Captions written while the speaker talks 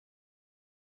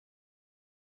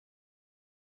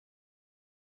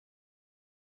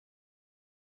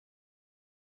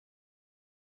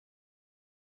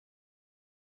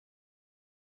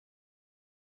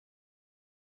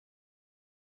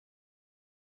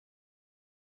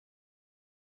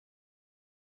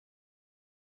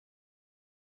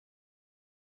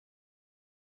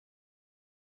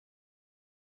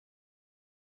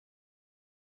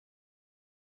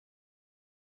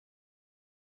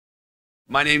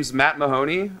My name's Matt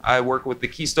Mahoney. I work with the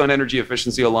Keystone Energy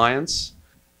Efficiency Alliance,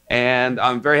 and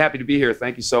I'm very happy to be here.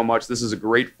 Thank you so much. This is a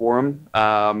great forum.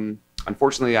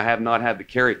 Unfortunately, I have not had the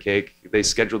carrot cake. They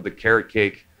scheduled the carrot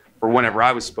cake for whenever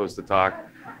I was supposed to talk,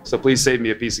 so please save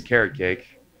me a piece of carrot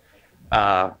cake.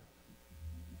 But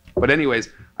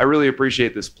anyways, I really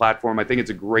appreciate this platform. I think it's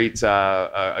a great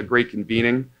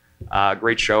convening,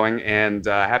 great showing, and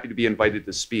happy to be invited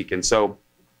to speak. And so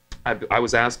I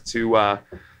was asked to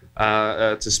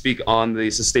speak on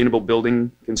the Sustainable Building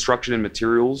Construction and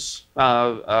Materials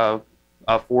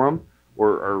forum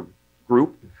or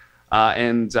group.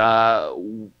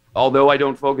 Although I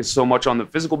don't focus so much on the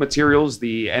physical materials,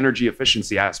 the energy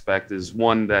efficiency aspect is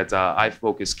one that I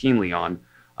focus keenly on,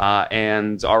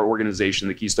 and our organization,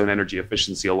 the Keystone Energy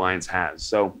Efficiency Alliance, has.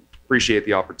 So appreciate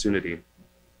the opportunity.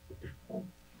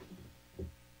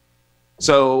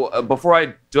 So before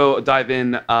I dive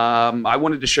in, I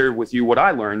wanted to share with you what I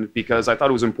learned, because I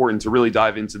thought it was important to really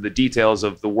dive into the details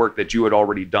of the work that you had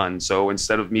already done. So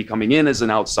instead of me coming in as an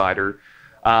outsider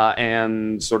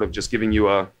and sort of just giving you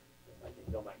a,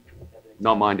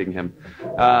 not minding him.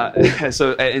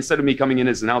 So instead of me coming in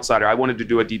as an outsider, I wanted to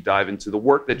do a deep dive into the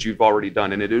work that you've already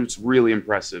done, and it was really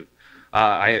impressive.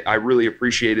 I really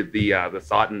appreciated the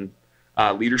thought and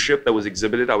leadership that was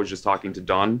exhibited. I was just talking to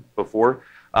Don before.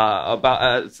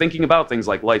 About thinking about things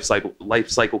like life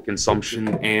cycle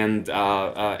consumption, and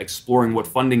exploring what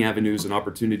funding avenues and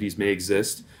opportunities may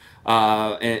exist,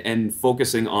 and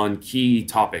focusing on key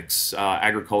topics,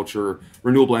 agriculture,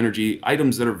 renewable energy,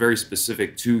 items that are very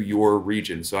specific to your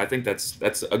region. So I think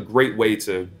that's a great way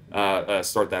to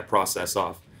start that process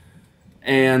off.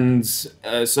 And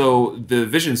so the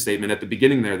vision statement at the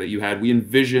beginning there that you had, we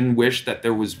wish that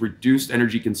there was reduced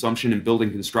energy consumption in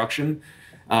building construction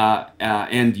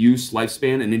and use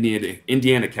lifespan in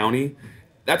Indiana County.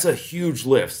 That's a huge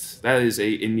lift. That is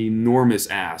an enormous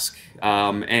ask,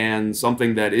 and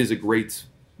something that is a great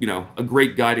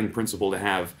guiding principle to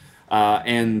have.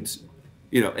 And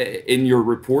in your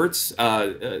reports,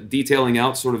 detailing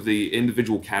out sort of the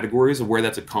individual categories of where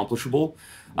that's accomplishable,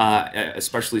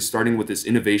 especially starting with this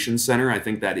innovation center. I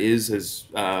think that is, as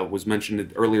was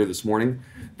mentioned earlier this morning,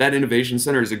 that innovation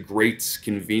center is a great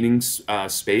convening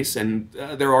space, and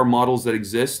there are models that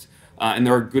exist, and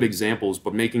there are good examples,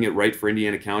 but making it right for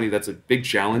Indiana County, that's a big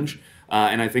challenge.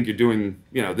 And I think you're doing,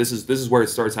 this is where it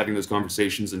starts having those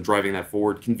conversations and driving that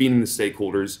forward, convening the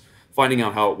stakeholders, finding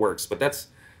out how it works. But that's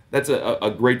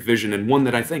a great vision, and one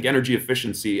that I think energy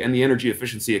efficiency and the energy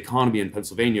efficiency economy in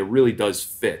Pennsylvania really does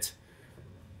fit.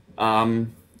 So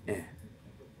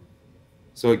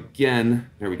again,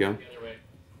 there we go.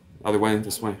 Other way,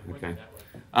 this way, okay.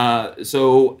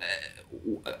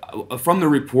 From the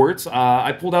report,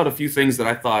 I pulled out a few things that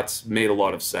I thought made a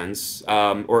lot of sense,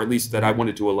 or at least that I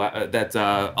wanted to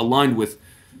aligned with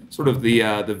sort of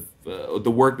the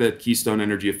work that Keystone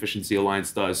Energy Efficiency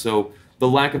Alliance does. So the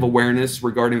lack of awareness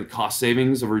regarding the cost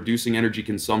savings of reducing energy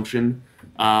consumption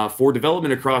for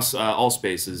development across all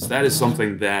spaces. That is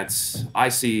something that I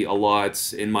see a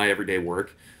lot in my everyday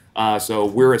work. So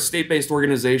we're a state-based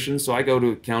organization, so I go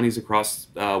to counties across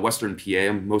Western PA.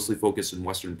 I'm mostly focused in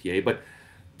Western PA, but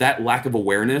that lack of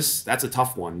awareness, that's a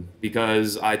tough one,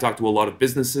 because I talk to a lot of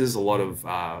businesses, a lot of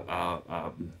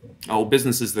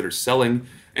businesses that are selling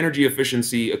energy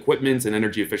efficiency equipment and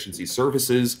energy efficiency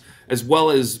services, as well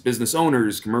as business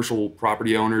owners, commercial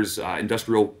property owners,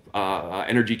 industrial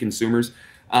energy consumers.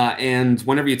 And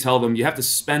whenever you tell them you have to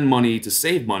spend money to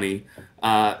save money,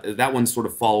 that one sort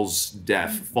of falls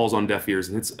on deaf ears,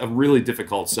 and it's a really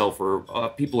difficult sell for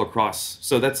people across.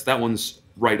 So that one's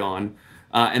right on.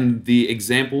 And the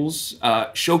examples,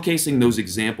 showcasing those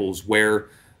examples where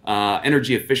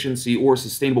energy efficiency or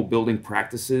sustainable building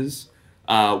practices,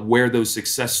 where those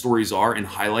success stories are, and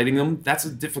highlighting them, that's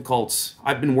a difficult.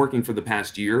 I've been working for the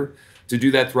past year to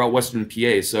do that throughout Western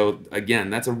PA. So again,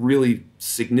 that's a really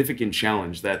significant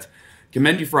challenge that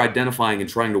commend you for identifying and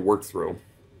trying to work through.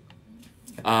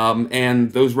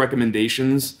 And those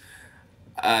recommendations,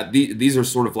 these are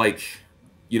sort of like,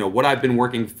 what I've been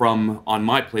working from on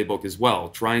my playbook as well,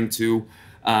 trying to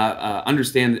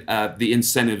understand the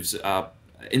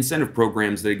incentive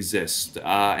programs that exist,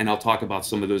 and I'll talk about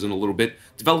some of those in a little bit.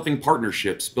 Developing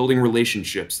partnerships, building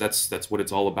relationships, that's what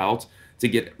it's all about to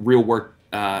get real work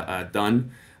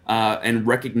done, and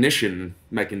recognition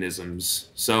mechanisms,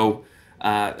 so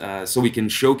we can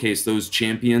showcase those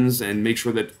champions and make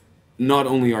sure that not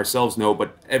only ourselves know,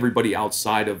 but everybody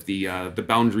outside of the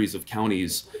boundaries of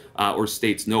counties or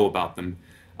states know about them.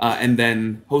 And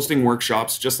then hosting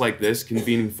workshops just like this,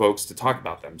 convening folks to talk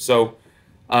about them. So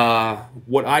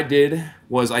What I did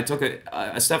was I took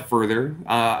a step further.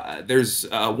 There's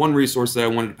one resource that I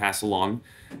wanted to pass along.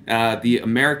 The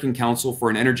American Council for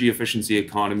an Energy Efficiency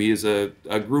Economy is a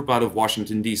group out of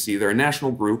Washington, D.C. They're a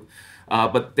national group,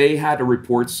 but they had a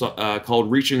report called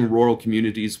Reaching Rural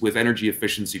Communities with Energy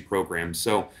Efficiency Programs.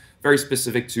 So very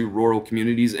specific to rural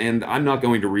communities, and I'm not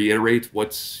going to reiterate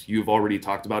what you've already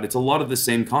talked about. It's a lot of the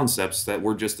same concepts that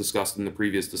were just discussed in the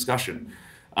previous discussion.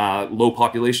 Low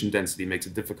population density makes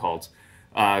it difficult.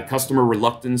 Customer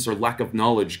reluctance or lack of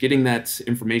knowledge, getting that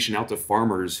information out to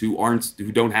farmers who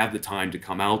don't have the time to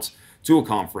come out to a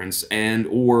conference and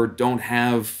or don't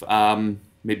have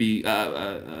maybe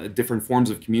different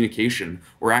forms of communication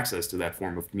or access to that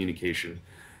form of communication.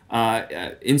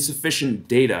 Insufficient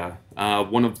data.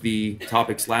 One of the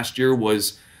topics last year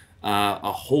was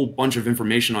a whole bunch of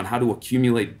information on how to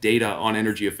accumulate data on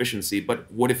energy efficiency,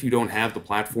 but what if you don't have the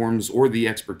platforms or the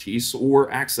expertise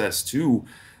or access to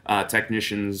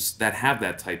technicians that have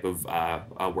that type of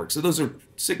work? So those are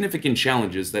significant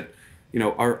challenges that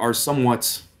are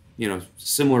somewhat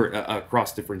similar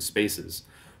across different spaces.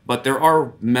 But there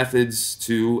are methods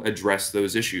to address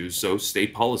those issues. So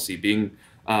state policy being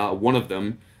one of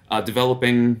them,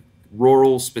 developing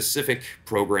rural-specific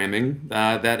programming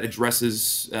that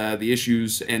addresses the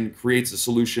issues and creates a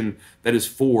solution that is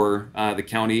for the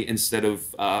county instead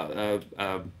of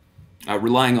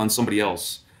relying on somebody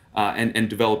else and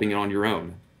developing it on your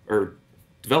own, or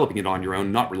developing it on your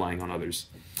own, not relying on others.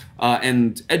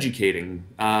 And educating,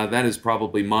 that is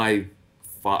probably my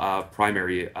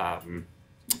primary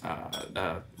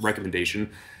recommendation.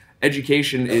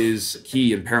 Education is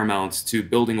key and paramount to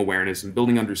building awareness and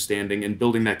building understanding and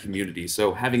building that community.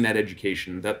 So having that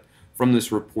education, that from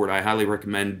this report, I highly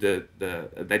recommend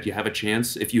that you have a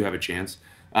chance, if you have a chance,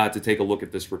 to take a look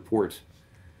at this report.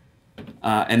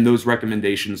 And those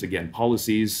recommendations, again,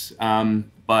 policies.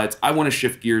 But I want to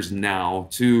shift gears now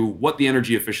to what the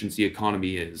energy efficiency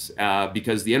economy is,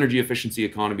 because the energy efficiency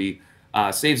economy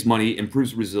saves money,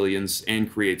 improves resilience,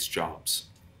 and creates jobs.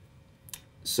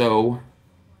 So,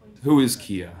 who is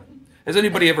Kia? Has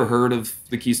anybody ever heard of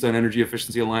the Keystone Energy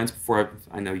Efficiency Alliance before?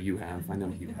 I know you have. I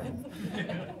know you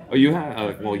have. Oh, you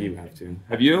have? Well, you have too.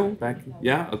 Have you?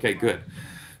 Yeah? Okay, good.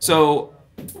 So,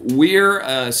 we're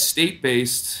a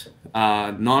state-based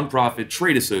nonprofit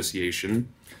trade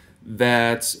association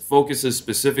that focuses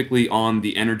specifically on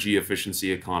the energy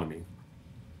efficiency economy.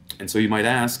 And so you might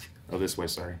ask, oh, this way,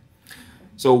 sorry.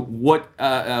 So what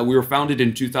we were founded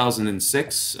in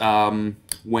 2006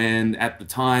 when at the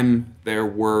time there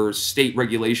were state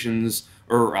regulations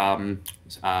or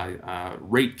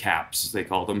rate caps, they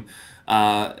call them,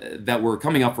 that were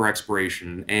coming up for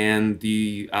expiration. And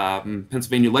the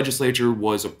Pennsylvania legislature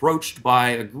was approached by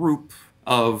a group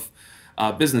of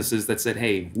businesses that said,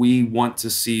 hey, we want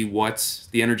to see what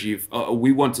the energy,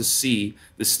 we want to see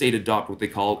the state adopt what they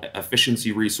call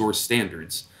efficiency resource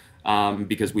standards,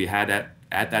 because we had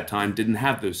at that time didn't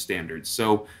have those standards.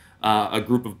 So a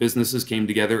group of businesses came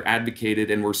together, advocated,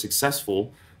 and were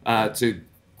successful to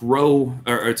grow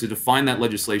or to define that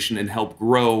legislation and help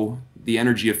grow the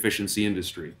energy efficiency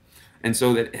industry. And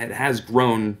so that it has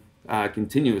grown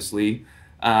continuously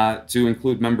to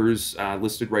include members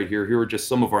listed right here. Here are just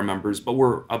some of our members, but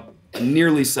we're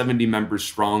nearly 70 members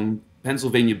strong,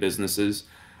 Pennsylvania businesses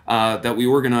that we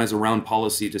organize around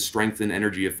policy to strengthen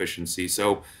energy efficiency.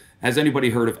 So has anybody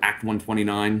heard of Act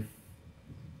 129?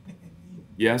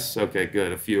 Yes? Okay,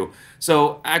 good, a few.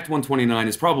 So Act 129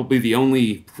 is probably the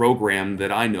only program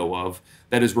that I know of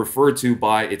that is referred to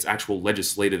by its actual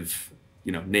legislative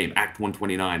name, Act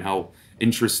 129. How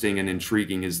interesting and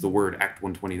intriguing is the word Act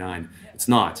 129? It's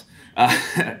not.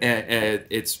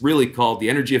 It's really called the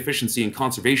Energy Efficiency and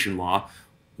Conservation Law,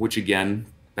 which again,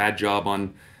 bad job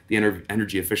on the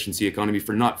energy efficiency economy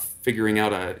for not figuring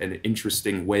out an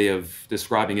interesting way of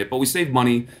describing it. But we save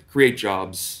money, create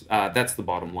jobs. That's the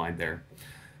bottom line there.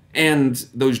 And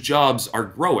those jobs are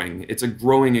growing. It's a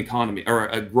growing economy, or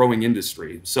a growing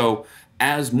industry. So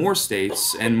as more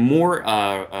states and more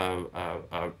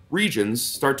regions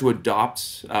start to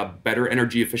adopt better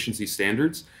energy efficiency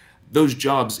standards, those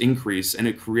jobs increase, and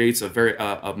it creates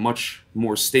a much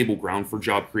more stable ground for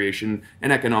job creation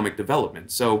and economic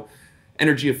development. So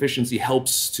energy efficiency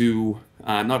helps to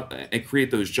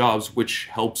create those jobs, which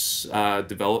helps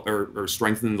develop or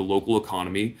strengthen the local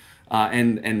economy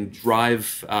and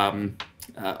drive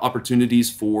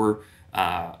opportunities for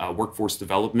workforce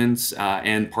development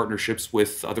and partnerships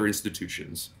with other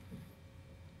institutions.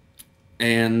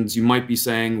 And you might be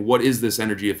saying, what is this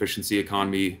energy efficiency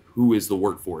economy? Who is the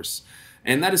workforce?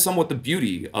 And that is somewhat the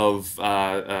beauty of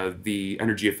the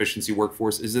energy efficiency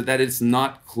workforce, is that it's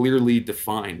not clearly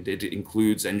defined. It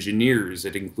includes engineers,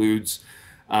 it includes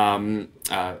technicians,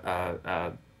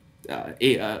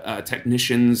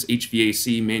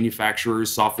 HVAC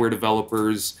manufacturers, software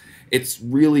developers. It's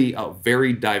really a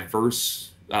very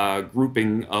diverse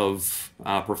grouping of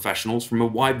professionals from a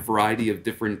wide variety of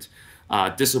different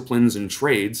disciplines and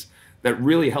trades that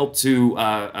really help to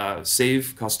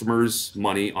save customers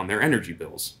money on their energy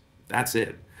bills. That's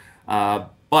it.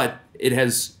 But it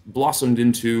has blossomed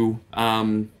into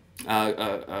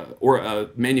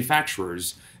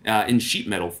manufacturers in sheet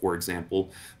metal, for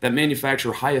example, that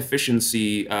manufacture high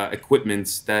efficiency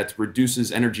equipment that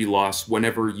reduces energy loss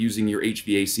whenever using your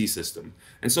HVAC system.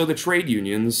 And so the trade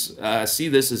unions see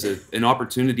this as an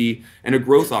opportunity and a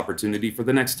growth opportunity for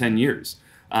the next 10 years.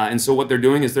 And so what they're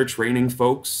doing is they're training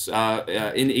folks in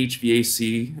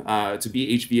HVAC to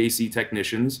be HVAC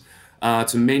technicians,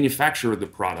 to manufacture the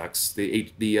products,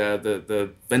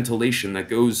 the ventilation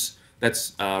that's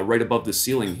right above the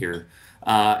ceiling here,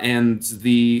 and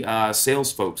the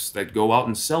sales folks that go out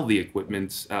and sell the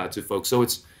equipment to folks. So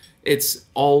it's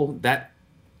all that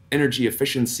energy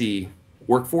efficiency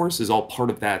workforce is all part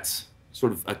of that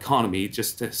sort of economy,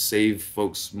 just to save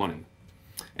folks money.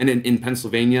 And in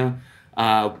Pennsylvania,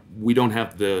 we don't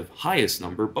have the highest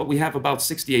number, but we have about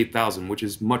 68,000, which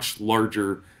is much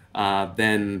larger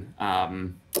than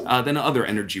other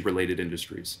energy-related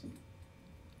industries.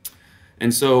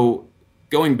 And so,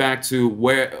 going back to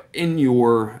where in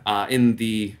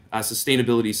the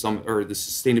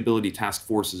Sustainability Task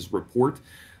Force's report,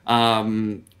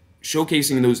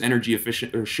 showcasing those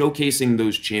showcasing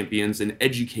those champions and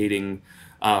educating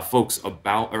folks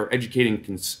about, or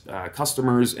educating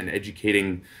customers and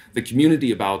educating the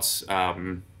community about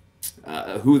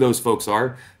who those folks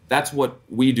are. That's what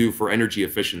we do for energy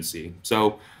efficiency.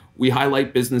 So we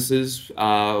highlight businesses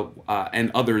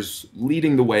and others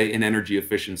leading the way in energy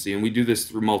efficiency, and we do this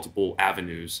through multiple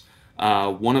avenues.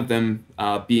 One of them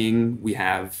being we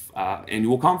have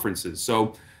annual conferences.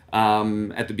 So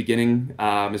at the beginning,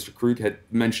 Mr. Krug had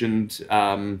mentioned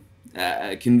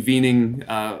convening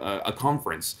a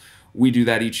conference. We do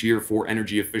that each year for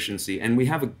energy efficiency, and we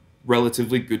have a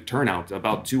relatively good turnout.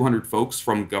 About 200 folks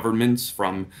from governments,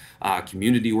 from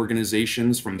community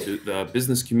organizations, from the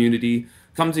business community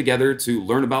come together to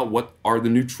learn about what are the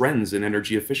new trends in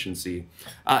energy efficiency.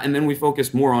 And then we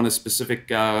focus more on a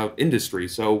specific industry.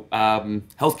 So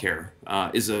healthcare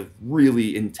is a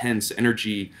really intense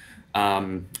energy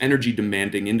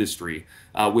demanding industry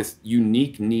with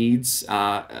unique needs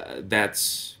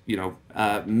that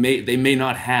they may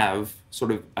not have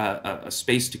sort of a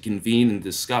space to convene and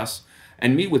discuss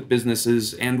and meet with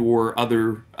businesses and or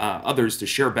others to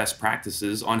share best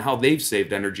practices on how they've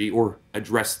saved energy or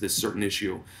addressed this certain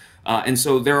issue. And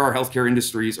so there are healthcare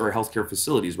industries, or healthcare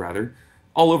facilities rather,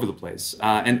 all over the place,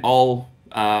 and all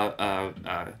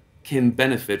can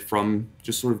benefit from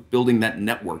just sort of building that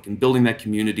network and building that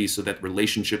community so that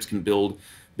relationships can build,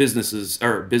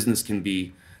 business can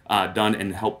be done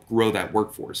and help grow that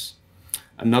workforce.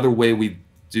 Another way we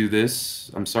do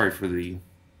this, I'm sorry for the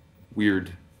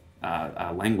weird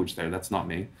language there, that's not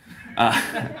me.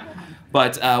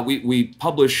 But we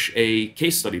publish a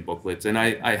case study booklet, and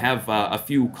I have a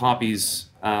few copies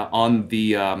on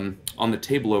the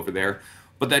table over there.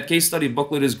 But that case study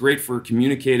booklet is great for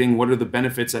communicating what are the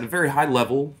benefits at a very high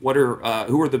level. What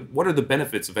are the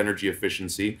benefits of energy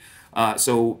efficiency?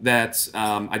 So that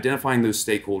identifying those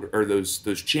stakeholders or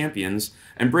those champions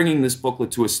and bringing this booklet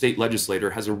to a state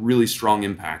legislator has a really strong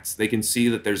impact. They can see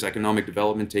that there's economic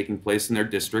development taking place in their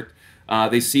district.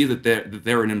 They see that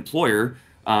they're an employer.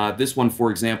 This one,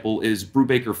 for example, is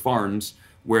Brubaker Farms,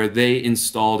 where they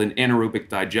installed an anaerobic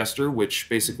digester, which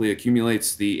basically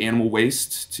accumulates the animal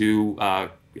waste to,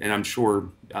 and I'm sure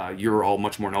you're all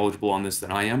much more knowledgeable on this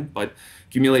than I am, but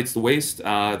accumulates the waste,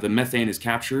 the methane is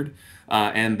captured,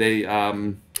 and they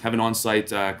have an on-site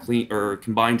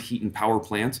combined heat and power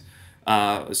plant,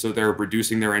 so they're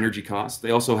reducing their energy costs.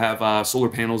 They also have solar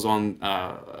panels on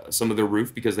some of their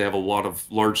roof because they have a lot of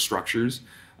large structures,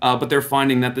 but they're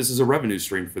finding that this is a revenue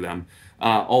stream for them.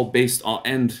 All based on,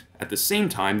 and at the same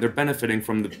time, they're benefiting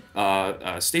from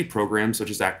the state programs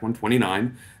such as Act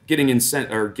 129,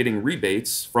 getting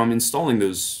rebates from installing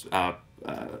those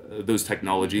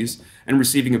technologies and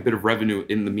receiving a bit of revenue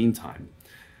in the meantime.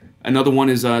 Another one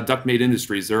is Duct-Made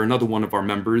Industries. They're another one of our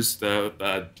members. The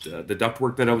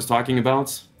ductwork that I was talking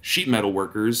about, sheet metal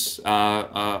workers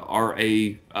are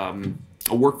a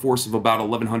workforce of about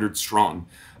 1,100 strong.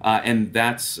 And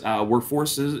that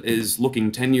workforce is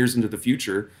looking 10 years into the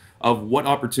future of what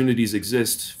opportunities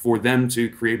exist for them to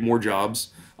create more jobs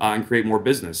and create more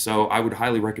business. So I would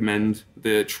highly recommend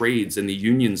the trades and the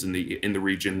unions in the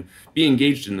region be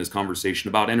engaged in this conversation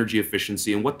about energy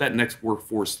efficiency and what that next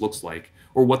workforce looks like,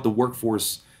 or what the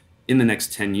workforce in the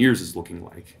next 10 years is looking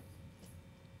like.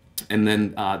 And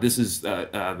then this is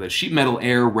the Sheet Metal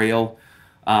Air Rail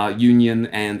Union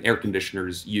and Air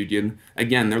Conditioners Union.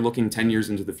 Again, they're looking 10 years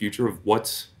into the future of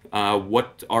what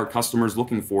our customers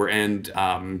looking for, and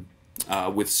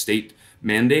with state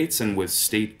mandates and with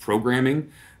state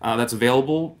programming that's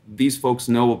available, these folks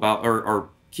know about, or are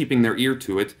keeping their ear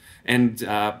to it, and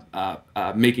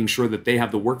making sure that they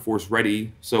have the workforce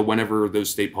ready, so whenever those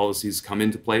state policies come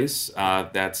into place,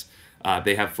 that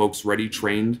they have folks ready,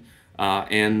 trained,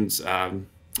 and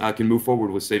can move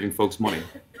forward with saving folks money.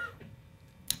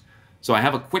 So I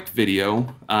have a quick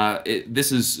video.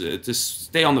 This is to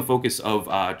stay on the focus of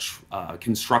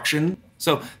construction.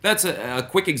 So that's a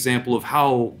quick example of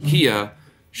how Kia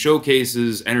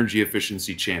showcases energy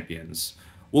efficiency champions.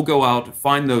 We'll go out,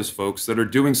 find those folks that are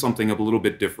doing something a little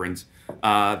bit different,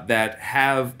 that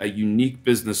have a unique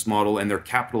business model, and they're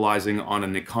capitalizing on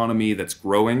an economy that's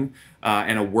growing,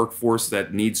 and a workforce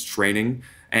that needs training.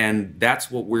 And that's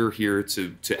what we're here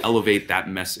to elevate that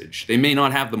message. They may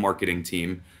not have the marketing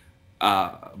team,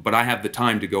 but I have the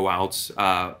time to go out,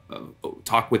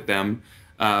 talk with them,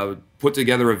 put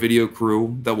together a video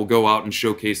crew that will go out and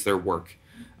showcase their work.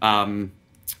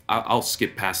 I'll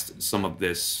skip past some of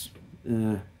this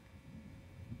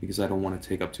because I don't want to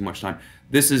take up too much time.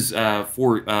 This is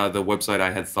for the website.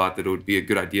 I had thought that it would be a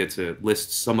good idea to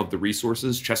list some of the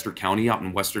resources. Chester County out in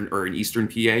in eastern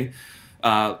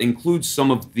PA includes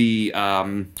some of the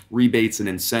rebates and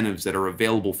incentives that are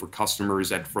available for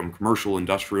customers from commercial,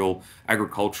 industrial,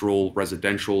 agricultural,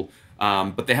 residential.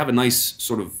 But they have a nice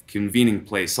sort of convening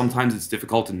place. Sometimes it's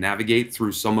difficult to navigate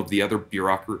through some of the other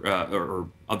or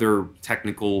other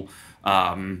technical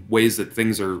ways that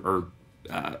things are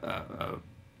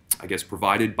I guess,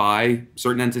 provided by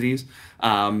certain entities.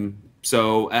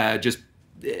 So just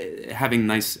having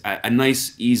a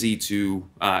nice, easy to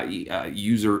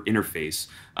user interface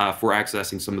for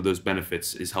accessing some of those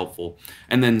benefits is helpful.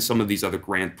 And then some of these other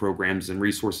grant programs and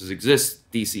resources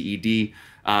exist. DCED,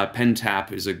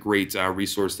 PennTap is a great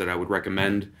resource that I would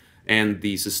recommend, and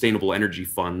the Sustainable Energy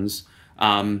Funds.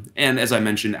 And as I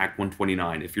mentioned, Act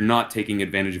 129. If you're not taking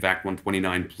advantage of Act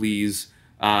 129, please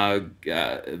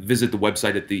visit the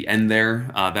website at the end there.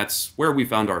 That's where we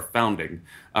found our founding,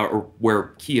 or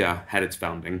where Kia had its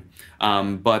founding.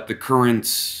 But the current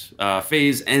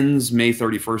phase ends May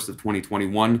 31st of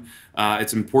 2021.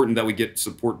 It's important that we get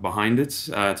support behind it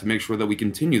to make sure that we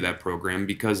continue that program,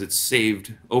 because it's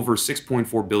saved over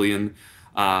 $6.4 billion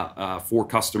for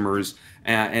customers,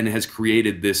 and has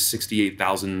created this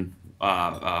 68,000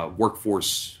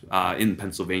 workforce in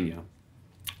Pennsylvania.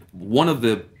 One of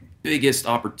the biggest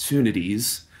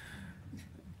opportunities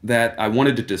that I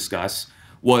wanted to discuss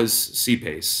was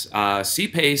CPACE.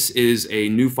 CPACE is a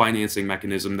new financing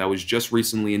mechanism that was just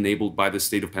recently enabled by the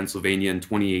state of Pennsylvania in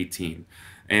 2018.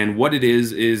 And what it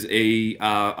is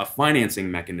a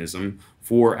financing mechanism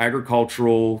for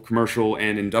agricultural, commercial,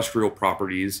 and industrial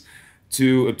properties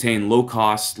to obtain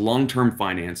low-cost, long-term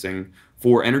financing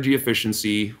for energy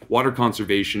efficiency, water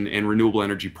conservation, and renewable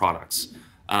energy products.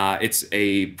 It's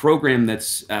a program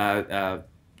that's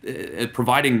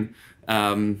providing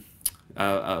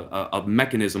a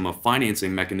mechanism, a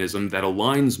financing mechanism that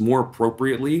aligns more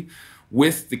appropriately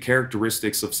with the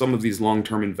characteristics of some of these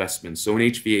long-term investments. So an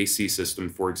HVAC system,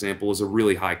 for example, is a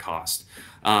really high cost.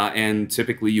 And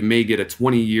typically you may get a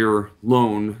 20-year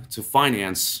loan to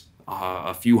finance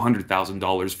a few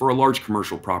 $100,000 for a large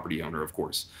commercial property owner, of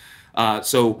course.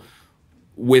 So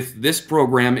with this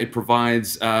program, it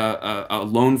provides a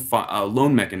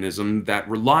loan mechanism that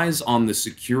relies on the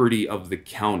security of the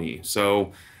county.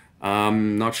 So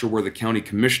I'm not sure where the county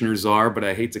commissioners are, but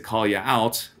I hate to call you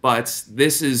out, but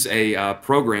this is a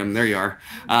program, there you are.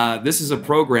 This is a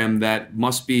program that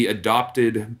must be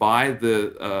adopted by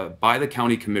the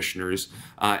county commissioners,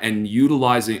 and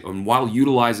while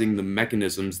utilizing the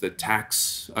mechanisms, the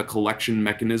tax collection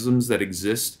mechanisms that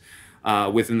exist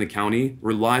within the county,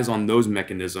 relies on those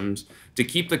mechanisms to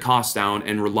keep the costs down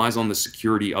and relies on the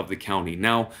security of the county.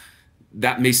 Now,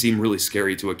 that may seem really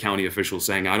scary to a county official,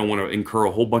 saying, I don't want to incur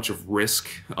a whole bunch of risk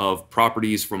of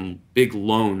properties from big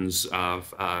loans.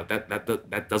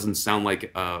 That doesn't sound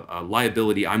like a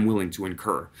liability I'm willing to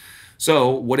incur. So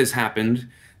what has happened,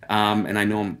 and I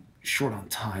know I'm short on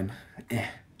time,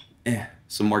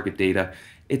 some market data,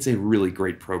 it's a really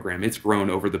great program. It's grown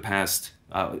over the past,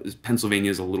 Pennsylvania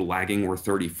is a little lagging. We're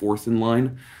 34th in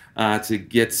line to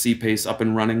get CPACE up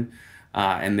and running.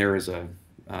 And there is a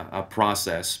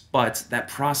process, but that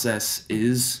process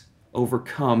is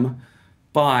overcome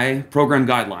by program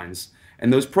guidelines.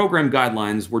 And those program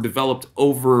guidelines were developed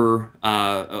over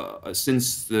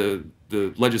since the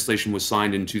legislation was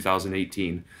signed in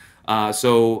 2018.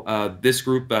 This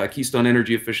group, Keystone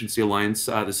Energy Efficiency Alliance,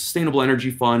 the Sustainable Energy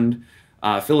Fund,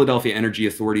 Philadelphia Energy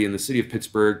Authority, and the City of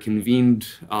Pittsburgh convened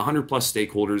 100 plus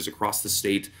stakeholders across the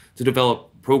state to develop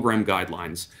program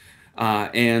guidelines.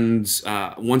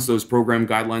 Once those program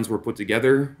guidelines were put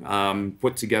together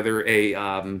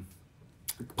a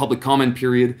public comment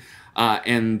period,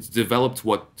 and developed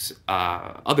what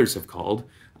others have called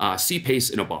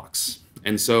CPACE in a box.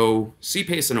 And so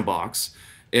CPACE in a box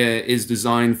is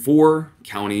designed for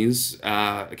counties,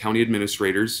 county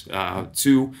administrators,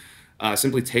 to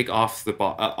simply take off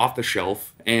the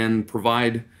shelf and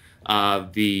provide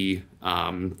the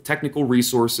technical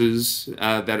resources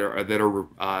that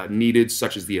are needed,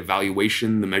 such as the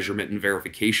evaluation, the measurement, and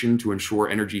verification to ensure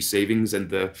energy savings and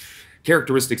the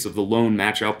characteristics of the loan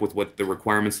match up with what the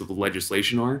requirements of the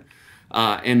legislation are,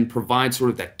 and provide sort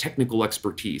of that technical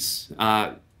expertise.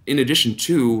 In addition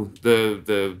to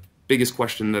the biggest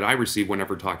question that I receive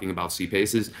whenever talking about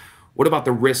CPACE is, what about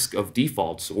the risk of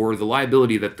defaults or the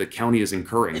liability that the county is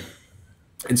incurring?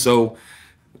 And so,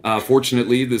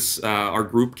 fortunately, our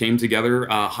group came together,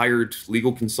 hired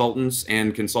legal consultants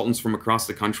and consultants from across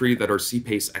the country that are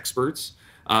CPACE experts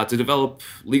to develop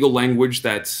legal language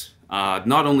that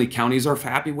not only counties are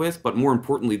happy with, but more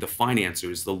importantly, the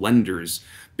financiers, the lenders,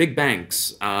 big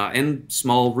banks, and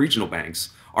small regional banks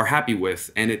are happy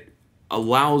with, and it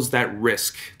allows that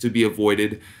risk to be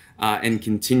avoided and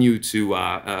continue to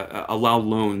allow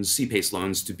loans, CPACE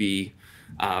loans, to be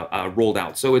rolled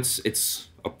out. So it's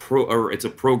a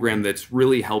program that's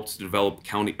really helped developed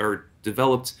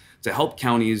to help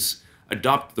counties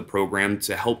adopt the program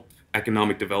to help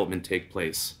economic development take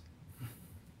place.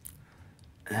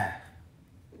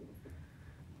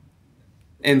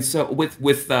 And so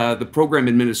with the program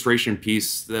administration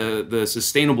piece, the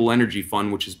Sustainable Energy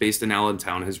Fund, which is based in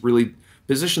Allentown, has really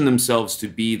positioned themselves to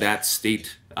be that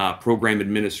state program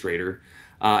administrator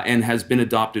and has been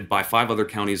adopted by 5 other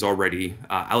counties already.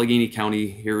 Allegheny County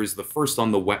here is the first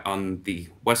on the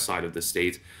west side of the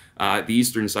state. The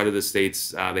eastern side of the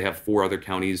states, they have 4 other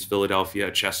counties: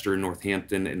 Philadelphia, Chester,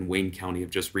 Northampton, and Wayne County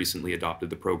have just recently adopted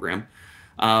the program.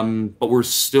 But we're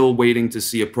still waiting to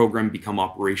see a program become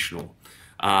operational.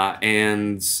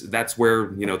 And that's where,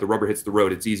 the rubber hits the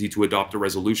road. It's easy to adopt a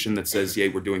resolution that says, yay,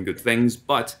 we're doing good things,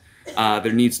 but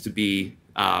there needs to be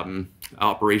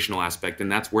operational aspect,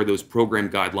 and that's where those program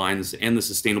guidelines and the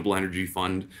Sustainable Energy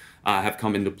Fund have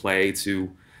come into play to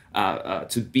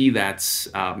be that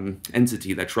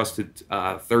entity, that trusted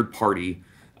third party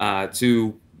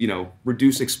to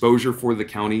reduce exposure for the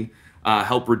county,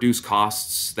 help reduce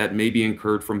costs that may be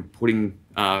incurred from putting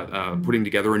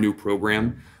together a new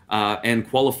program, and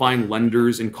qualifying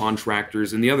lenders and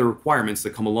contractors and the other requirements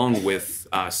that come along with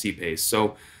CPACE.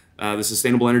 So the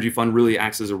Sustainable Energy Fund really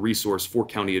acts as a resource for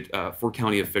county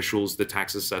officials, the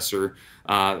tax assessor,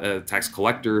 tax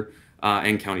collector,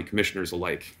 and county commissioners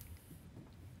alike.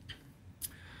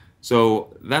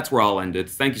 So that's where I'll end it.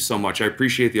 Thank you so much. I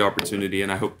appreciate the opportunity,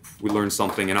 and I hope we learned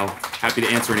something, and I'm happy to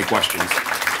answer any questions.